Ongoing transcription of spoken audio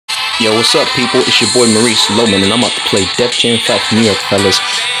Yo, what's up, people? It's your boy Maurice Loman, and I'm about to play Jam FFNY, fellas.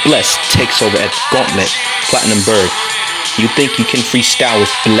 Bless takes over at Gauntlet, Platinum Bird. You think you can freestyle with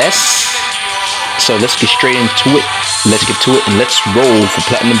Bless? So let's get straight into it. Let's get to it, and let's roll for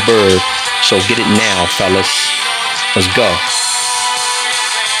Platinum Bird. So get it now, fellas. Let's go.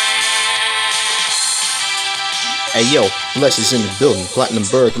 Hey, yo, Bless is in the building. Platinum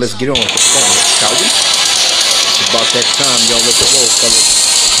Bird, let's get on with the Gauntlet, shall we? It's about that time, y'all. Let's roll, fellas.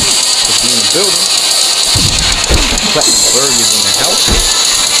 Let's be in the building. Platinum Bird is in the house.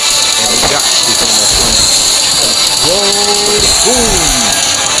 And we got this on that front. Roll, boom.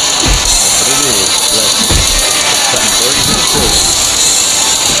 That's what it is. Platinum Bird is in the building.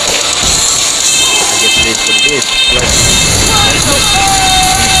 I guess it is what it is.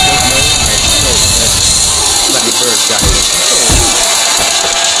 Platinum Bird got it.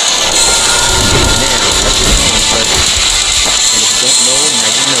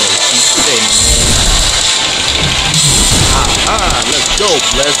 Let's go,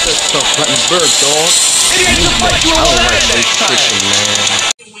 Bless. Let's talk Platinum Bird, dog. I don't like nutrition, man.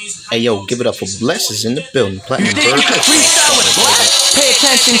 Hey, yo, give it up for Bless is in the building. Platinum Bird. You can freestyle with Bless? Pay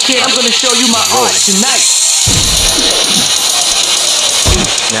attention, kid. I'm gonna show you my art tonight.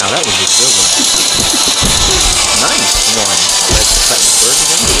 Now, that was a good one. Nice one. Bless. Platinum Bird is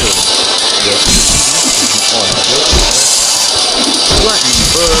in the building. Yes, on the building. Platinum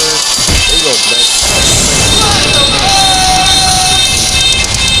Bird. There you go, Bless.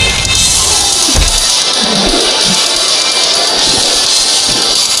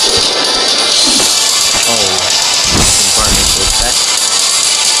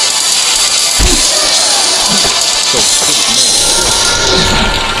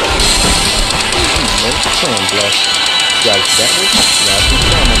 Bless. Guys, that was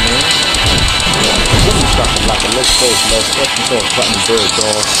drama, man. What are you talking about? Let's go, Bless. Let's go, Platinum Bird,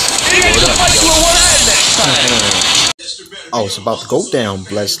 dog. Oh, it's about to go down,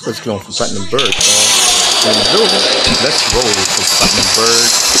 Bless. Let's get on for Platinum Bird, dog. In the building. Let's roll for Platinum Bird.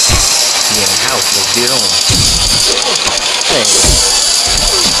 Be in the house. Let's get on. Hey.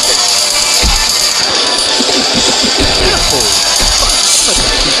 Beautiful.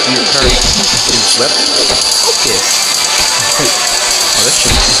 Curry swept. Focus. Oh, that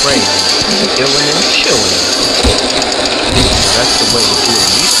shit is crazy. Illin' and chillin'. That's the way we do it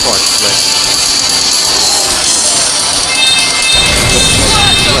in these parts, Bless.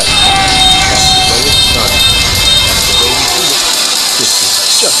 That's the way it's done. That's the way we do it. This is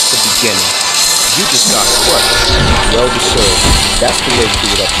just the beginning. You just got crushed. Well deserved. That's the way we do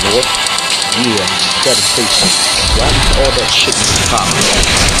it up north. Yeah, dedication. Why is all that shit in the top?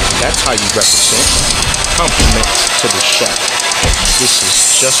 That's how you represent. Compliments to the chef. This is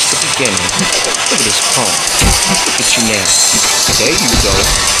just the beginning. Look at this pump. Look at you now. There you go.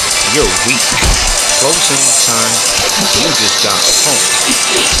 You're weak. Closing time. You just got pumped.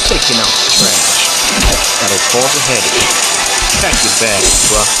 Taking out the trash. That'll cause a headache. Pack your bags,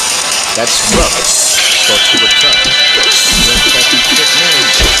 bruh. That's rough. Thought you were tough. You ain't talking shit now.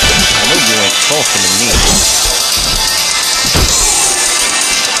 I know you ain't talking to me.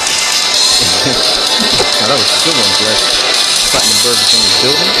 Now that was a good one, Bless. Platinum Bird is in the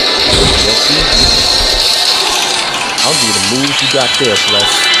building. Yes, he is. I'll give you the moves you got there,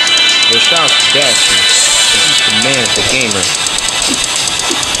 Bless. Yo, shout out to Dashy. He's the man, the gamer.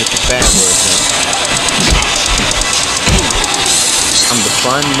 Get the bad words in. I'm the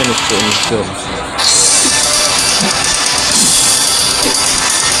Prime Minister in this building.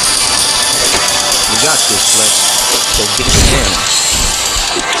 You got this, Bless. So get it down.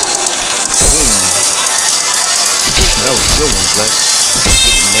 Boom. That was a good one, Bless.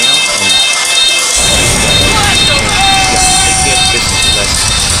 Get it now and take care of business, Bless.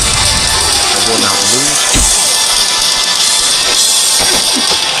 I will not lose.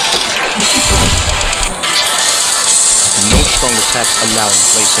 No strong attacks allowed in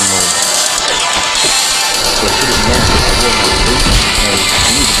place and mode. So get it now. I will not lose. And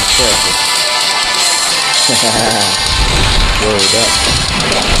you need to be careful. Word up.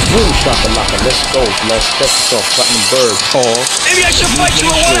 Boom shakalaka, let's go, Bless. That's off Platinum Bird, pause. Maybe I should fight you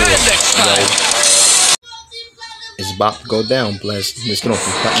in one hand next time. It's about to go down, Bless. Let's get on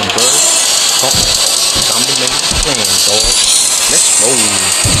from Platinum Bird. Time to make the plan, dog. Let's roll.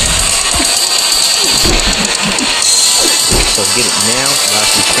 So get it now.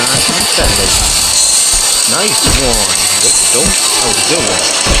 Last some shine. Nice one. Let's go. That was a good one.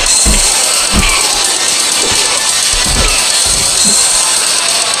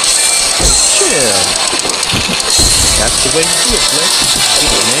 Yeah. That's the way you do it, Bless.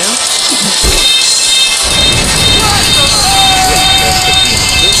 Get it now. That's the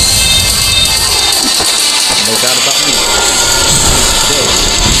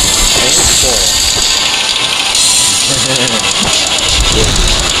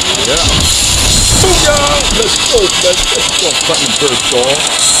Let's go, Bless. Let's go. Platinum Bird, dog.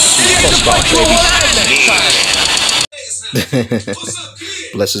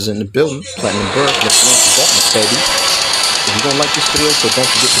 Bless is in the building. Platinum Bird. Let's go for Gauntlet, baby. If you don't like this video, so don't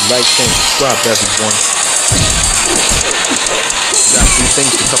forget to like, share, and subscribe, everyone. Got a few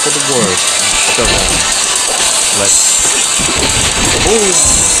things to couple the words. So let's. Boom.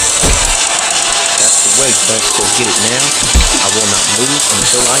 That's the way, Bless. Go get it now. I will not move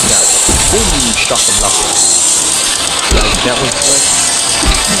until I got it. Boom, shakalaka. Like that was Bless.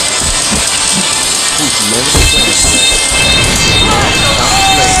 Who's never playing, Bless? Now stop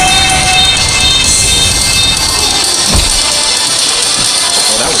playing.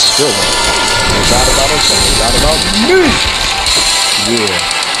 Oh, that was still one. No doubt about us, no doubt about me. Yeah.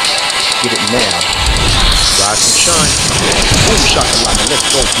 Get it now. Rise and shine. Boom, shakalaka. Let's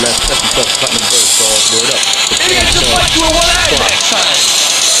go, Bless. Let's go, Platinum Bird, dog. Word up.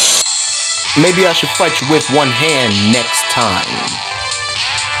 Maybe I should fight you with one hand next time.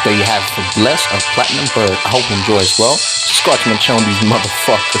 There you have it for Bless of Platinum Bird. I hope you enjoy as well. Subscribe to my channel, these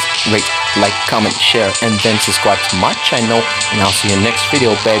motherfuckers. Rate, like, comment, share, and then subscribe to my channel. And I'll see you in the next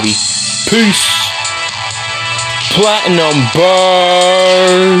video, baby. Peace. Platinum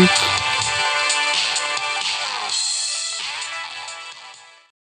Bird.